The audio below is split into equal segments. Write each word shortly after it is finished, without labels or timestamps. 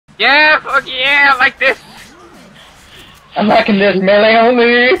Yeah, fuck yeah, like this. I'm liking this melee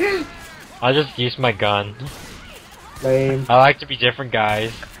only. I'll just use my gun. Lame. I like to be different,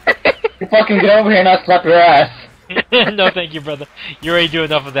 guys. You fucking get over here and I'll slap your ass. No, thank you, brother. You already do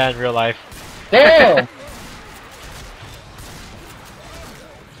enough of that in real life. Damn!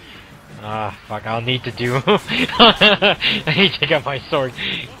 Ah, fuck, I'll need to do... I need to take out my sword.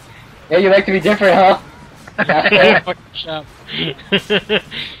 Yeah, you like to be different, huh? Fucking shut up.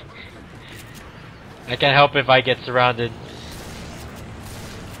 I can't help if I get surrounded.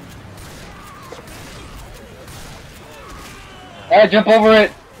 Jump over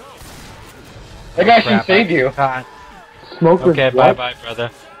it. That guy should save you. God. Smoke was Okay, what? bye, brother.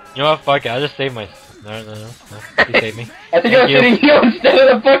 You know what? Fuck it. I'll just save my. No. You save me. I think I was hitting you instead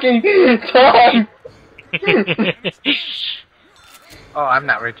of the fucking Tom. Oh, I'm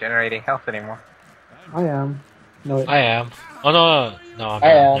not regenerating health anymore. I am. No, I am. Oh no, I'm I not.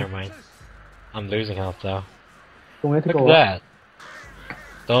 am. Never mind. I'm losing health though. we have to Look go at up. that.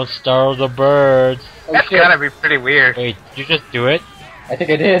 Don't startle the birds. Oh, That's shit. gotta be pretty weird. Wait, did you just do it? I think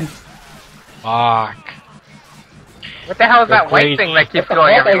I did. Fuck. What the hell is that white crazy. thing that keeps What the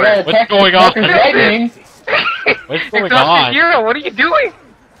going fuck? I everywhere? got What's attacked going with on? fucking lightning. What's going Exhausted on? Hero, what are you doing?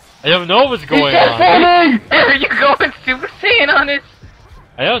 I don't know what's going He's on. transforming! Are you going Super Saiyan on us?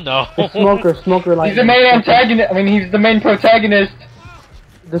 I don't know. The smoker lightning. He's the main antagonist. I mean, he's the main protagonist.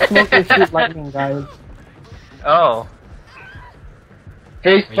 The smoker shoot lightning, guys. Oh.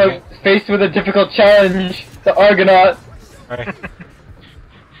 Faced with a difficult challenge, the Argonaut. Alright.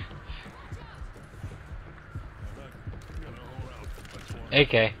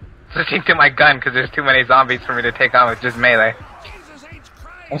 AK. Switching to my gun because there's too many zombies for me to take on with just melee.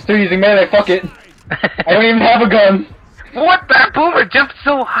 I'm still using melee, fuck it. I don't even have a gun. What? That boomer jumped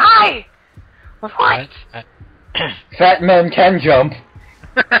so high! What? Fat men can jump.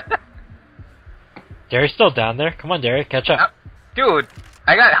 Derry's still down there. Come on, Derry, catch up. Dude,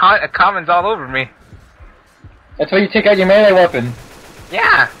 I got commons all over me. That's why you take out your melee weapon.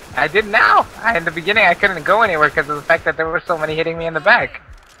 Yeah, I did now. In the beginning I couldn't go anywhere because of the fact that there were so many hitting me in the back.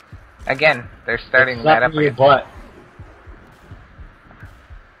 Again, they're starting that up your again. butt.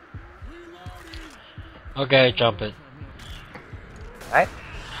 Okay, jump it. Right?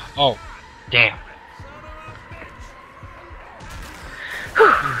 Oh, damn.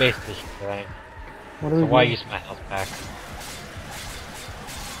 You based this thing. What are So we why doing? use my health pack?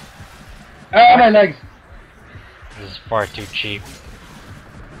 Ah, my legs. This is far too cheap.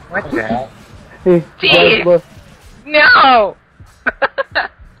 What the hell? Hey, Jeez! guys, look. No!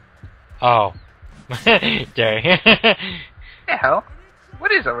 Oh. Derry. The hell?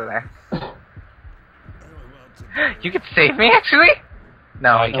 What is over there? You could save me, actually?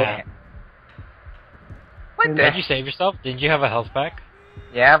 No, I you can't. can't. What the? Did you save yourself? Didn't you have a health pack?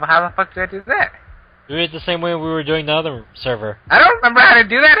 Yeah, but how the fuck did I do that? Do it the same way we were doing the other server. I don't remember how to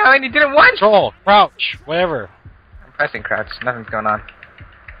do that. I only did it once. Control, crouch, whatever. I'm pressing crouch. Nothing's going on.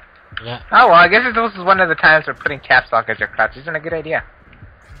 Yeah. Oh, well, I guess this is one of the times where putting caps lock as your crouch isn't a good idea.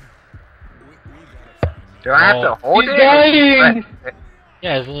 Do I have to hold He's it? dying!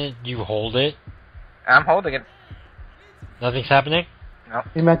 Yeah, isn't it? You hold it. I'm holding it. Nothing's happening.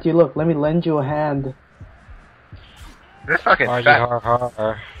 Hey, Matthew, look. Let me lend you a hand. This fucking Har fat.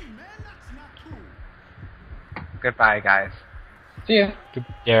 har. Goodbye, guys. See ya. Good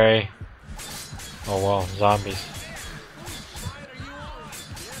Derry. Oh well, zombies.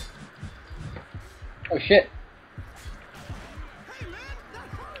 Oh shit.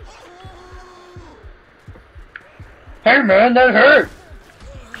 Hey man, that hurt!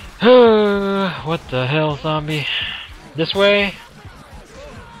 What the hell, zombie? This way?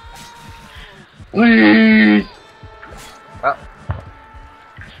 Please! Well,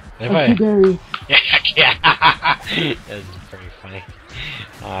 If Thank you, Derry. Yeah. That's pretty funny.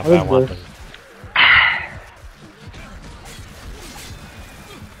 If What I is want this? them.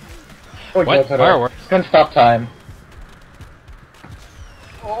 Oh, What? God, Fireworks? It's gonna stop time.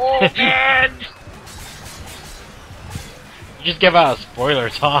 oh man! You just give out a spoiler,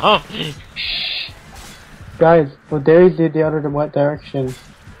 Tom. Guys, well, Derry did the other what direction?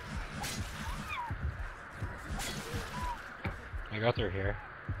 I got through here.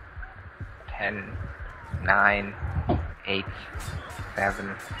 10, 9, 8,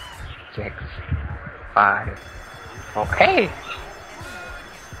 7, 6, 5. Okay.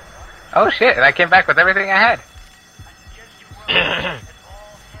 Oh shit! And I came back with everything I had.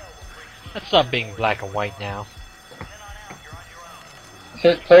 Let's stop being black and white now. It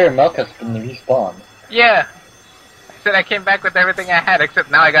says player Milk has been respawned. Yeah. I said I came back with everything I had, except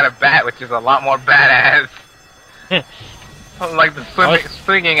now I got a bat, which is a lot more badass. Like the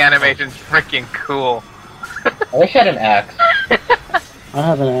swinging animation's freaking cool. I wish I had an axe. I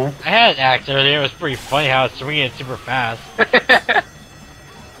have an axe. I had an axe earlier. It was pretty funny how it's swinging it super fast.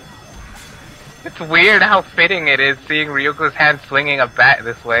 It's weird how fitting it is seeing Ryuko's hand swinging a bat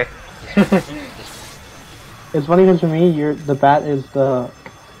this way. It's funny because for me, the bat is the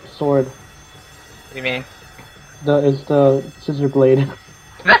sword. What do you mean? Is the scissor blade.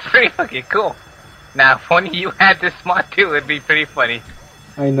 That's pretty fucking cool. Now, if only you had this mod too, it'd be pretty funny.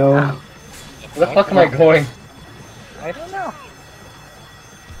 I know. Where the fuck am I going? I don't know.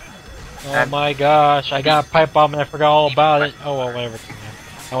 Oh my gosh, I got a pipe bomb and I forgot all about it. Oh well, whatever.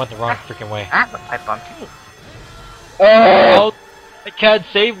 I went the wrong freaking way. I have a pipe bomb too. Oh, I can't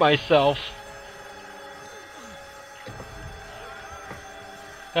save myself.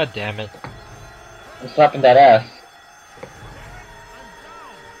 God damn it. I'm slapping that ass.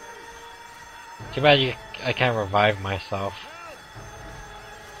 Too bad I can't revive myself.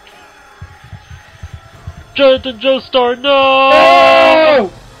 Jonathan Joestar,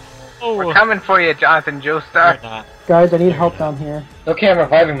 no! Oh! We're coming for you, Jonathan Joestar. You're not. Guys, I need help down here. Okay, I'm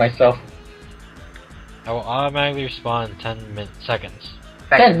reviving myself. I will automatically respawn in 10 seconds.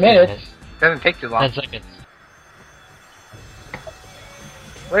 10 minutes? Doesn't take too long. 10 seconds.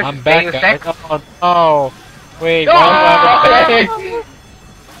 Where's I'm back, Deus guys. Ex? Oh no! Wait, No! why do I have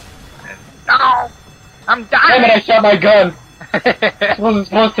No! I'm Damn it, I dying! shot my gun! This wasn't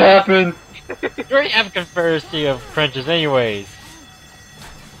supposed to happen. You already have a conspiracy of crunches anyways.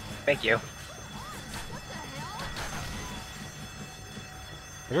 Thank you.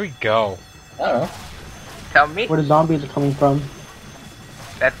 Where do we go? I don't know. Tell me. Where the zombies are coming from.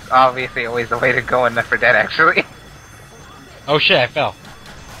 That's obviously always the way to go in Left 4 Dead, actually. Oh shit, I fell.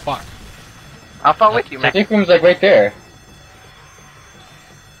 Fuck. I'll fall with you, The man. safe room's like right there.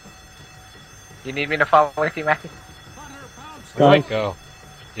 You need me to fall with you, Matthew? Where do I Guys. go?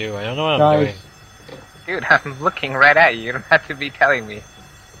 I don't know what I'm Guys. doing. Dude, I'm looking right at you. You don't have to be telling me.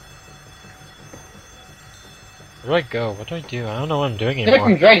 Where do I go? What do I do? I don't know what I'm doing The safe anymore.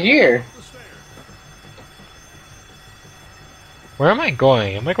 room's right here. Where am I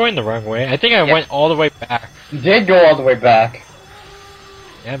going? Am I going the wrong way? I think I Yeah. went all the way back. You did go all the way back.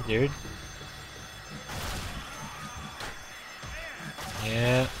 Yeah, dude.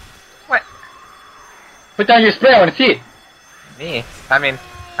 Yeah. What? Put down your spray, I wanna see it. Me? I mean,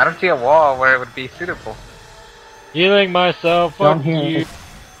 I don't see a wall where it would be suitable. Healing myself. Down Fuck here. you.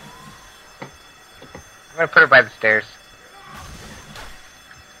 I'm gonna put it by the stairs.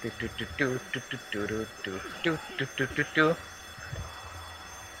 Do do do do do do do do do do do do do.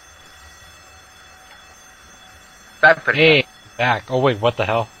 So I put it Hey, back. Oh wait, what the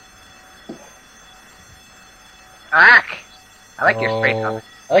hell? back. I like your spray, Tom.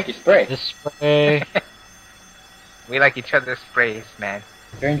 I like your spray. This spray. We like each other's sprays, man.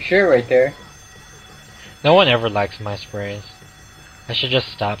 You're in sure right there. No one ever likes my sprays. I should just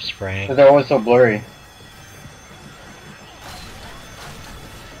stop spraying. Because they're always so blurry.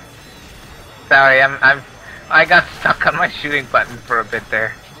 Sorry, I got stuck on my shooting button for a bit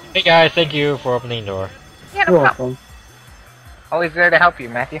there. Hey guys, thank you for opening the door. Yeah, no You're problem. welcome. Always there to help you,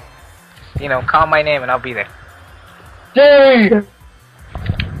 Matthew. You know, call my name and I'll be there. Jerry!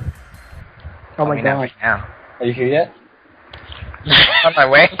 Oh I my mean, not god. right now. Are you here yet? On my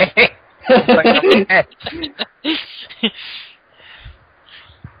way.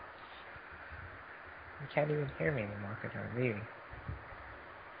 You can't even hear me anymore because I'm leaving.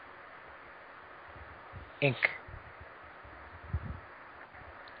 Ink.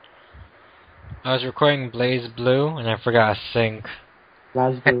 I was recording Blaze Blue and I forgot to sync.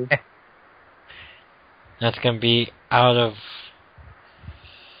 Raspberry. That's gonna be out of.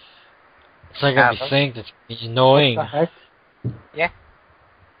 It's not gonna Out be of? synced. It's gonna be annoying. What the heck?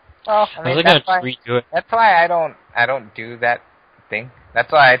 Well, I I mean, was gonna that's why, redo it. that's why I don't do that thing.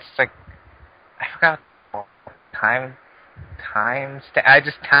 That's why it's like, I forgot I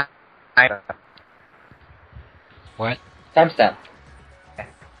just time. What? Timestamp.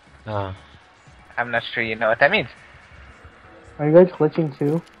 I'm not sure you know what that means. Are you guys glitching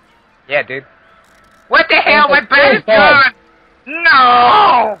too? Yeah, dude. What the hell? My That's bat is very bad. gone!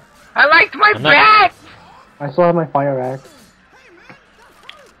 No! I liked my I'm not- bat! I still have my fire axe.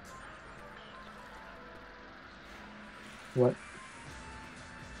 What?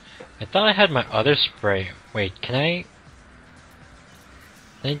 I thought I had my other spray. Wait, can I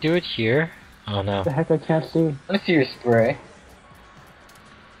do it here? Oh no. What the heck? I can't see. Let's see your spray.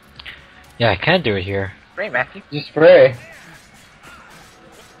 Yeah, I can do it here. Great, Matthew. Your spray.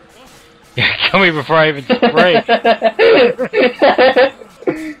 Yeah, kill me before I even spray.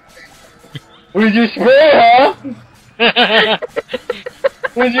 Where's your spray, huh?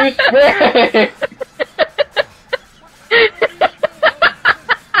 Where's your spray?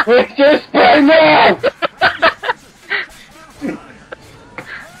 Where's your spray now?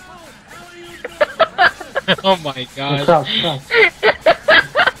 Oh my god. Stop, stop.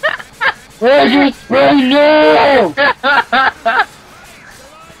 Where's your spray now?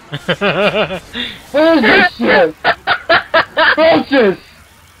 Where's this shit? Francis!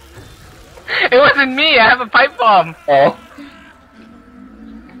 It wasn't me. I have a pipe bomb. Oh.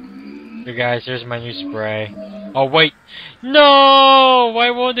 Here guys, here's my new spray. Oh wait. No! Why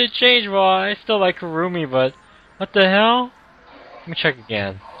won't it change? Well, I still like Kurumi, but what the hell? Let me check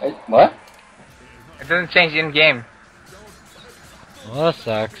again. Wait, what? It doesn't change in game. Well, that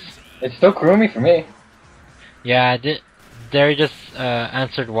sucks. It's still Kurumi for me. Yeah, I did. They just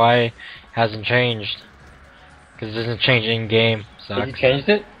answered why it hasn't changed. Because it doesn't change in game. Have Sucks. you changed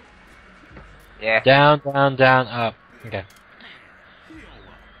it? Yeah. Down, down, down, up. Okay.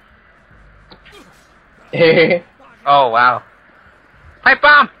 Oh wow. Pipe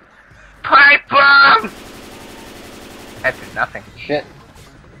bomb! Pipe bomb! That did nothing. Shit.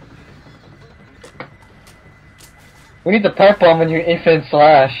 We need the pipe bomb in your infinite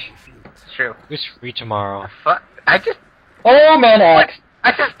slash. It's true. Who's free tomorrow? Fuck. I just Oh man, axe!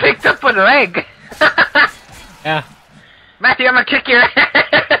 I just picked up a leg. Yeah. Matthew, I'm gonna kick your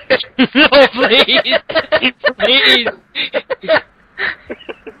ass. No, please! Please!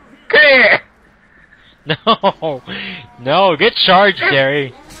 Come here. No! No, get charged,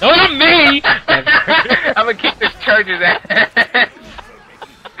 Gary! No, not me! I'm gonna kick this charger's ass.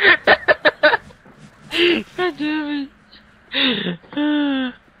 God damn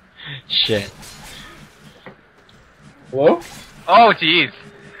it. Shit. Hello? Oh jeez.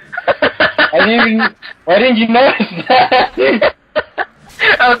 I didn't even. Why didn't you notice that?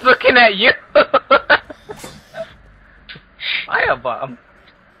 I was looking at you. Bio bomb.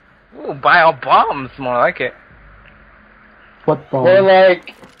 Ooh, bio bombs, more like it. What bomb? We're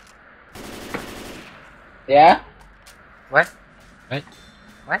like. Yeah? What? What?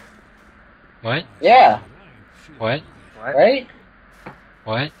 What? What? Yeah. What? What? Right?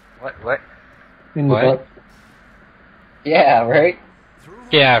 What? What? In the What? butt. Yeah, right?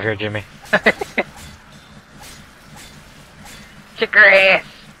 Get out of here, Jimmy. Kick her ass.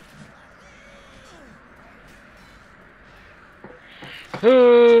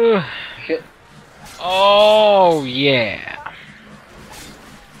 Ooh. Shit. Oh, yeah.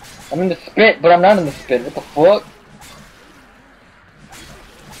 I'm in the spit, but I'm not in the spit. What the fuck?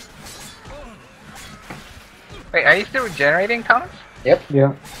 Wait, are you still regenerating, Thomas? Yep.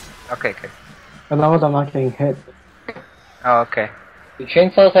 Yeah. Okay, good. As long as I'm not getting hit. Oh, okay. The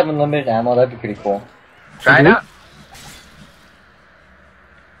chainsaws have unlimited ammo, that'd be pretty cool. Try it Mhm. out.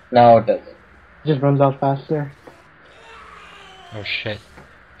 No, it doesn't. It just runs out faster. Oh, shit.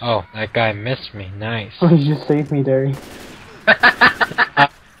 Oh, that guy missed me. Nice. You just saved me, Derry.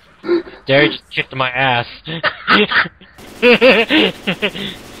 Derry just kicked my ass. Where'd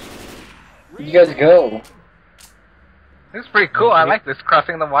you guys go? This is pretty cool. I like this,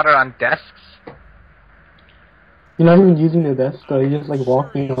 crossing the water on desks. You're not even using the desk, though. You're just like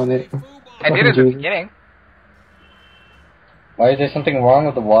walking on it. I did at the beginning. Why is there something wrong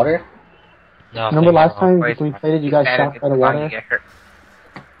with the water? Nothing Remember last wrong. time Wait, we played it, you got Stand shocked it, by the it's fine, you water? get hurt.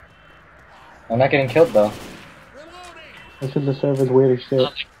 I'm not getting killed though. This is the server's weird as shit.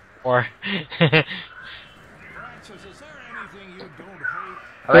 Nothing more. I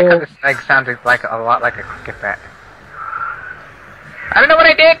like how this egg sounds like a lot like a cricket bat. I don't know what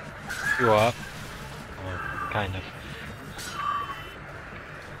I did! You up? Oh, kind of.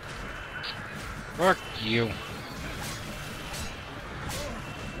 Fuck you.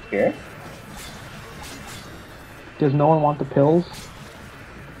 Here? Does no one want the pills?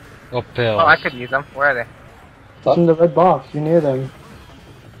 What pills? Oh, I could use them. Where are they? It's in the red box. You're near them.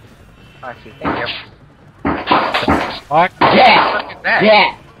 Oh, I see. Thank you. Fuck. Yeah! What is that?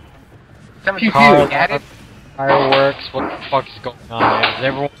 Yeah! Someone Pew, just pew. added? Fireworks. What the fuck is going on, man? Is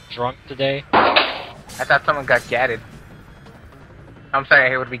everyone drunk today? I thought someone got gadded. I'm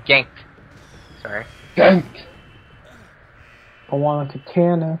sorry, it would be ganked. Sorry. Ganked! I want a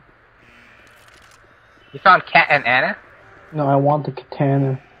katana. You found Cat and Anna? No, I want the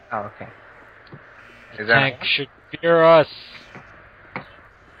katana. Oh, okay. Is there Tank should fear us.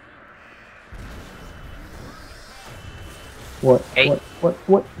 What? Hey.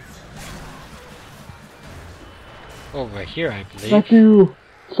 What? Over here, I believe. Thank you!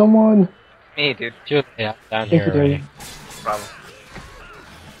 Someone! me, dude? Dude, yeah, down Thank here you, already. Derry. Problem.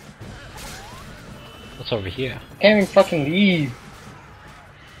 What's over here? Can't even fucking leave.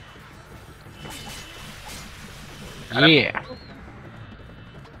 Yeah.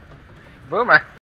 Boomer.